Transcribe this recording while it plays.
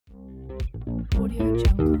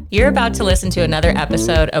You're about to listen to another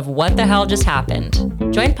episode of What the Hell Just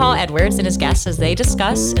Happened. Join Paul Edwards and his guests as they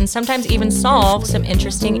discuss and sometimes even solve some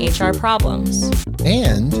interesting HR problems.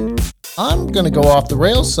 And I'm going to go off the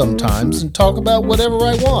rails sometimes and talk about whatever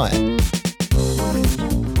I want.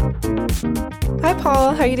 Hi,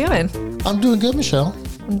 Paul. How you doing? I'm doing good, Michelle.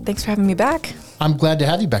 Thanks for having me back. I'm glad to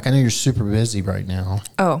have you back. I know you're super busy right now.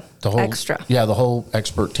 Oh, the whole, extra. Yeah, the whole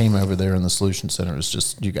expert team over there in the Solution Center is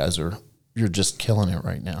just, you're just killing it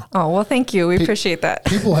right now. Oh, well, thank you. We appreciate that.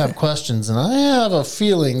 People have questions, and I have a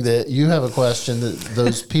feeling that you have a question that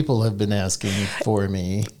those people have been asking for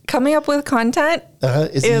me. Coming up with content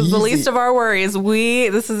is the least of our worries.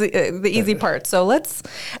 This is the easy part. So let's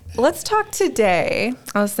talk today.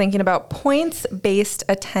 I was thinking about points-based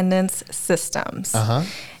attendance systems.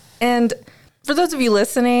 And for those of you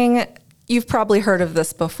listening, you've probably heard of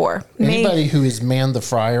this before. Anybody who has manned the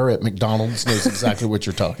fryer at McDonald's knows exactly what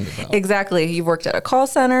you're talking about. Exactly. You've worked at a call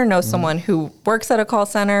center, know someone who works at a call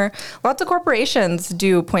center. Lots of corporations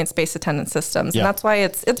do points-based attendance systems. Yeah. And that's why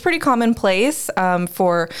it's pretty commonplace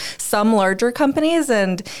for some larger companies.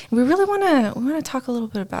 And we really want to talk a little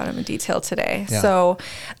bit about them in detail today. Yeah. So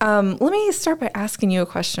let me start by asking you a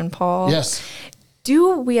question, Paul. Yes.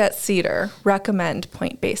 Do we at Cedar recommend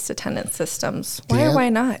point-based attendance systems? Why or why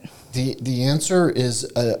not? The answer is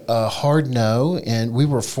a hard no, and we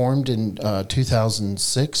were formed in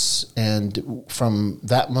 2006, and from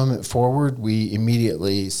that moment forward, we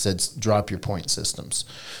immediately said, drop your point systems.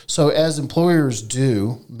 So as employers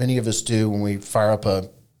do, many of us do when we fire up a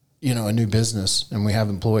new business and we have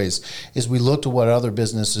employees, is we look to what other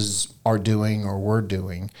businesses are doing or were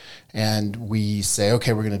doing, and we say,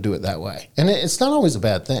 okay, we're going to do it that way. And it's not always a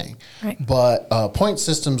bad thing, right? But point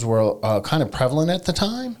systems were kind of prevalent at the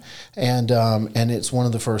time, and it's one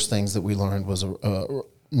of the first things that we learned was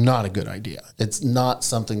not a good idea. It's not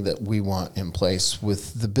something that we want in place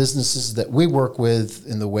with the businesses that we work with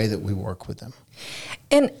in the way that we work with them.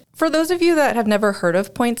 And for those of you that have never heard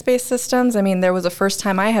of points-based systems, I mean, there was a first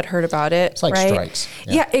time I had heard about it. It's like right? strikes.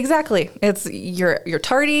 Yeah, exactly. It's you're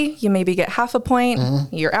tardy, you maybe get half a point.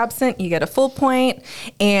 You're absent, you get a full point,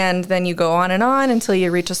 and then you go on and on until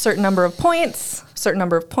you reach a certain number of points. Certain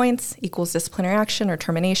number of points equals disciplinary action or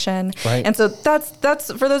termination. Right. And so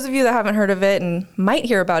that's for those of you that haven't heard of it and might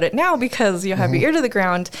hear about it now because you have your ear to the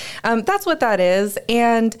ground. That's what that is.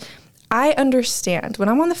 And I understand when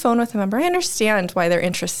I'm on the phone with a member, I understand why they're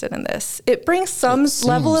interested in this. It brings some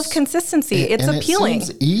level of consistency. It's appealing. It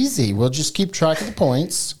seems easy. We'll just keep track of the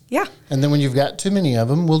points. Yeah. And then when you've got too many of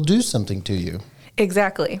them, we'll do something to you.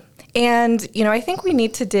 Exactly. And, I think we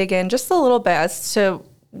need to dig in just a little bit as to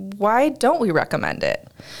why don't we recommend it?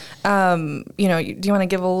 Do you want to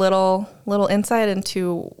give a little insight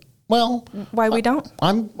into why we don't?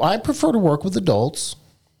 I prefer to work with adults.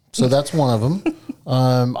 So that's one of them.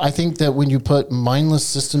 I think that when you put mindless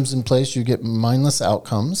systems in place, you get mindless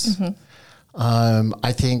outcomes.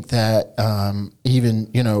 I think that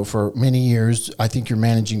even, for many years, I think you're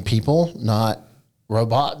managing people, not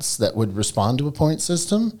robots that would respond to a point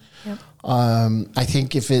system. Yep. I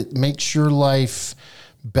think if it makes your life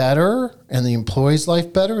better and the employee's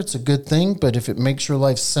life better, it's a good thing. But if it makes your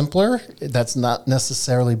life simpler, that's not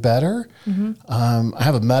necessarily better. I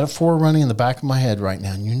have a metaphor running in the back of my head right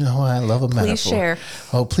now. And you know I love a metaphor. Please share.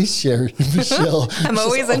 Oh, please share, Michelle. I'm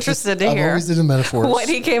always interested to hear. I'm always into metaphors. What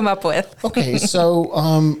he came up with. Okay, so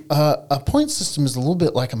a point system is a little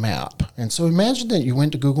bit like a map. And so imagine that you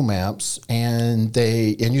went to Google Maps and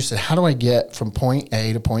you said, how do I get from point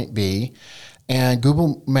A to point B? And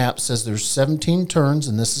Google Maps says there's 17 turns,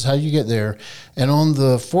 and this is how you get there. And on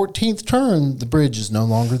the 14th turn, the bridge is no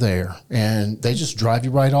longer there. And they just drive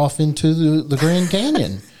you right off into the Grand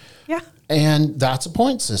Canyon. Yeah. And that's a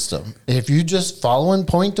point system. If you just following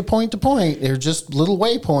point to point to point, they're just little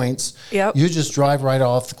waypoints. Yep. You just drive right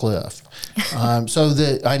off the cliff.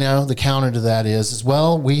 I know the counter to that is,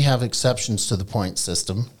 we have exceptions to the point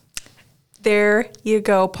system. There you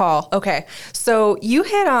go, Paul. Okay. So you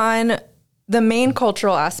hit on the main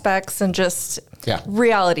cultural aspects and just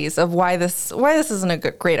realities of why this isn't a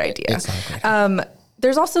great idea. It's not great.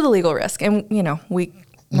 There's also the legal risk, and we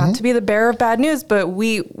not to be the bearer of bad news, but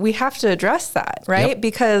we have to address that, right? Yep.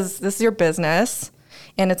 Because this is your business,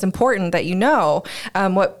 and it's important that you know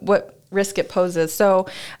what risk it poses. So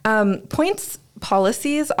points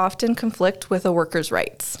policies often conflict with a worker's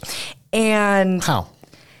rights, and how?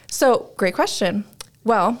 So great question.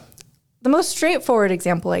 Well, the most straightforward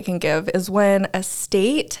example I can give is when a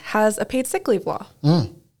state has a paid sick leave law.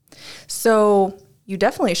 So you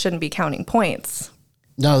definitely shouldn't be counting points.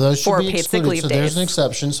 No, those should be paid sick excluded. leave So there's an days.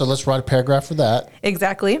 exception. So let's write a paragraph for that.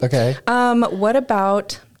 Exactly. Okay. What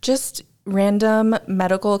about just random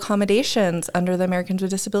medical accommodations under the Americans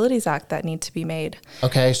with Disabilities Act that need to be made.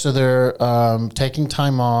 Okay, so they're taking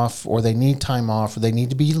time off, or they need time off, or they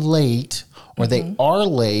need to be late, or they are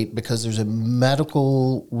late because there's a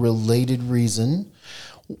medical related reason.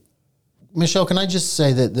 Michelle, can I just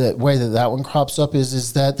say that the way that one crops up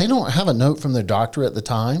is that they don't have a note from their doctor at the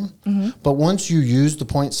time, but once you use the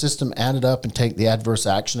point system, add it up, and take the adverse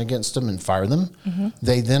action against them and fire them,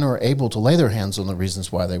 they then are able to lay their hands on the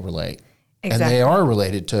reasons why they were late. Exactly. And they are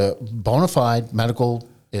related to bona fide medical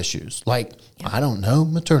issues, like, I don't know,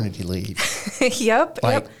 maternity leave. Yep.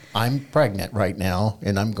 I'm pregnant right now,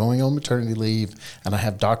 and I'm going on maternity leave, and I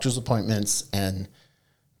have doctor's appointments, and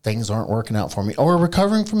things aren't working out for me, or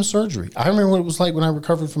recovering from a surgery. I remember what it was like when I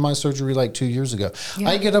recovered from my surgery like 2 years ago. Yeah.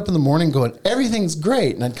 I get up in the morning going, everything's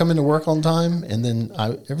great. And I'd come into work on time, and then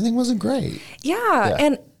everything wasn't great. Yeah.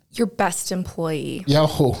 And your best employee.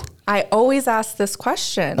 Yo. I always ask this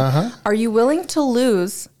question. Are you willing to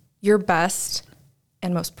lose your best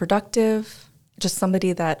and most productive, just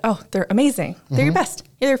somebody that, they're amazing. They're your best.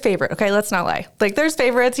 You're their favorite. Okay, let's not lie. Like, there's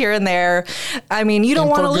favorites here and there. I mean, you don't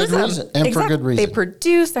want to lose them. And for good reason. They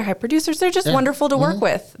produce, they're high producers. They're just wonderful to work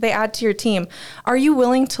with. They add to your team. Are you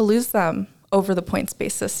willing to lose them over the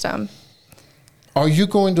points-based system? Are you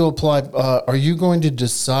going to apply, are you going to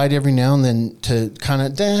decide every now and then to kind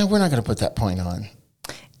of, we're not going to put that point on?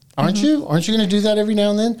 Aren't you? Aren't you going to do that every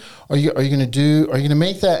now and then? Are you going to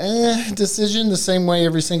make that decision the same way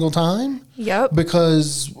every single time? Yep.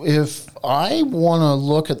 Because if I want to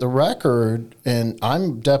look at the record and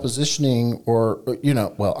I'm depositioning,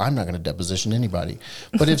 I'm not going to deposition anybody,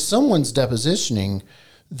 but if someone's depositioning,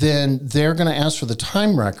 then they're going to ask for the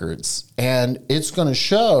time records, and it's going to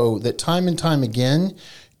show that time and time again,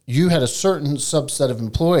 you had a certain subset of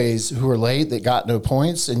employees who were late that got no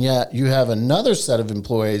points, and yet you have another set of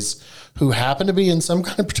employees who happen to be in some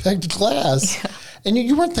kind of protected class. Yeah. And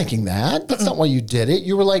you weren't thinking that. That's not why you did it.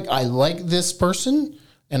 You were like, I like this person,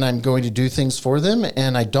 and I'm going to do things for them,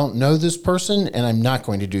 and I don't know this person, and I'm not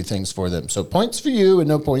going to do things for them. So points for you and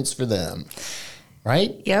no points for them.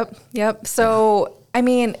 Right? Yep. So, I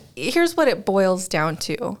mean, here's what it boils down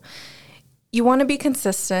to. You want to be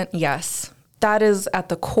consistent, yes. That is at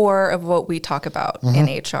the core of what we talk about in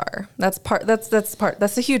HR. That's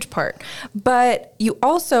a huge part. But you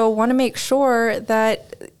also want to make sure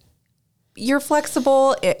that you're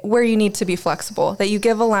flexible where you need to be flexible, that you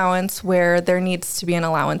give allowance where there needs to be an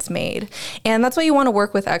allowance made. And that's why you want to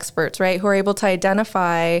work with experts, right, who are able to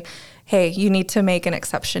identify, hey, you need to make an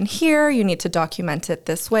exception here, you need to document it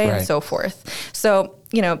this way, and so forth. So,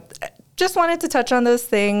 just wanted to touch on those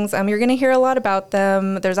things. You're going to hear a lot about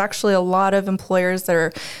them. There's actually a lot of employers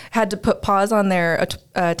that had to put pause on their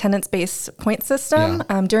attendance-based point system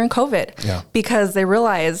during COVID because they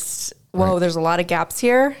realized, there's a lot of gaps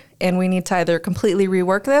here, and we need to either completely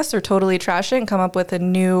rework this or totally trash it and come up with a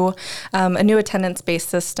new attendance-based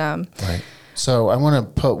system. Right. So I want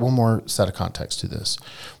to put one more set of context to this.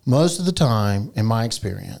 Most of the time, in my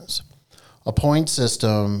experience, a point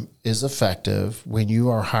system is effective when you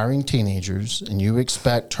are hiring teenagers and you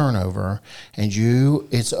expect turnover, and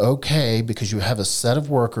it's okay because you have a set of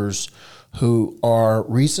workers who are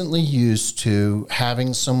recently used to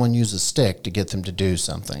having someone use a stick to get them to do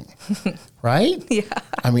something. Right? Yeah.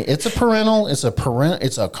 I mean, it's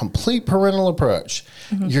a complete parental approach.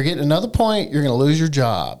 You're getting another point, you're going to lose your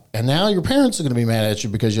job. And now your parents are going to be mad at you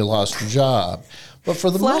because you lost your job. But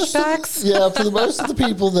for the most of the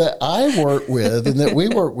people that I work with and that we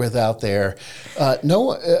work with out there,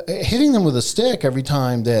 hitting them with a stick every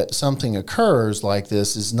time that something occurs like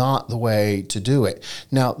this is not the way to do it.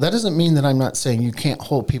 Now, that doesn't mean that I'm not saying you can't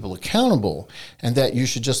hold people accountable and that you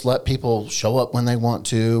should just let people show up when they want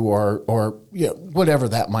to or whatever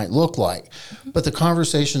that might look like. But the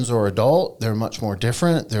conversations are adult. They're much more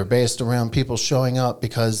different. They're based around people showing up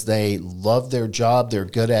because they love their job. They're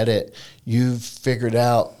good at it. You've figured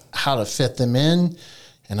out how to fit them in,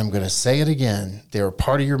 and I'm going to say it again. They're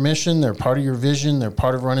part of your mission. They're part of your vision. They're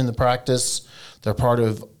part of running the practice. They're part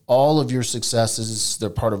of all of your successes.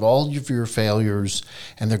 They're part of all of your failures,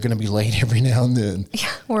 and they're going to be late every now and then.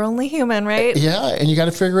 Yeah, we're only human, right? Yeah, and you got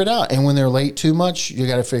to figure it out. And when they're late too much, you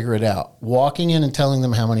got to figure it out. Walking in and telling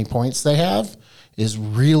them how many points they have is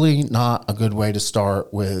really not a good way to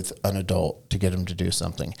start with an adult to get them to do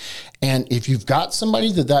something. And if you've got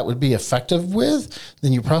somebody that would be effective with,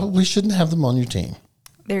 then you probably shouldn't have them on your team.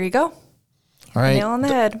 There you go. All right. Nail on the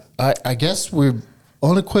head. I guess we've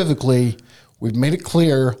made it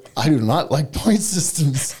clear I do not like point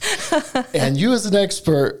systems. And you as an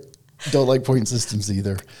expert don't like point systems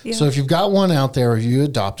either. Yeah. So if you've got one out there or you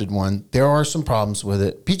adopted one, there are some problems with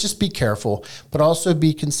it. Just be careful, but also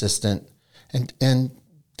be consistent. And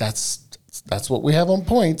that's what we have on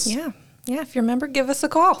points. Yeah. Yeah. If you remember, give us a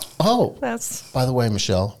call. Oh, by the way,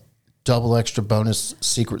 Michelle, double extra bonus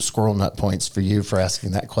secret squirrel nut points for you for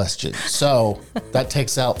asking that question. So that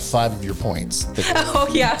takes out 5 of your points. Oh,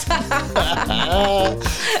 yeah.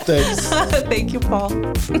 Thanks. Thank you, Paul.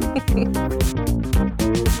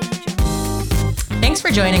 Thanks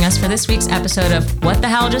for joining us for this week's episode of What the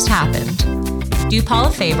Hell Just Happened. Do Paul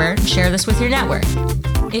a favor and share this with your network.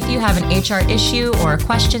 If you have an HR issue or a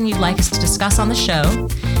question you'd like us to discuss on the show,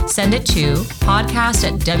 send it to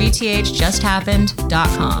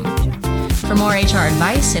podcast@wthjusthappened.com. For more HR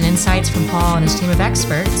advice and insights from Paul and his team of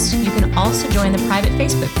experts, you can also join the private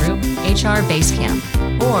Facebook group, HR Basecamp,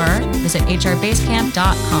 or visit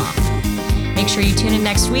hrbasecamp.com. Make sure you tune in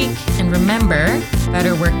next week, and remember,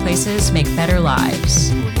 better workplaces make better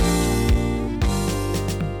lives.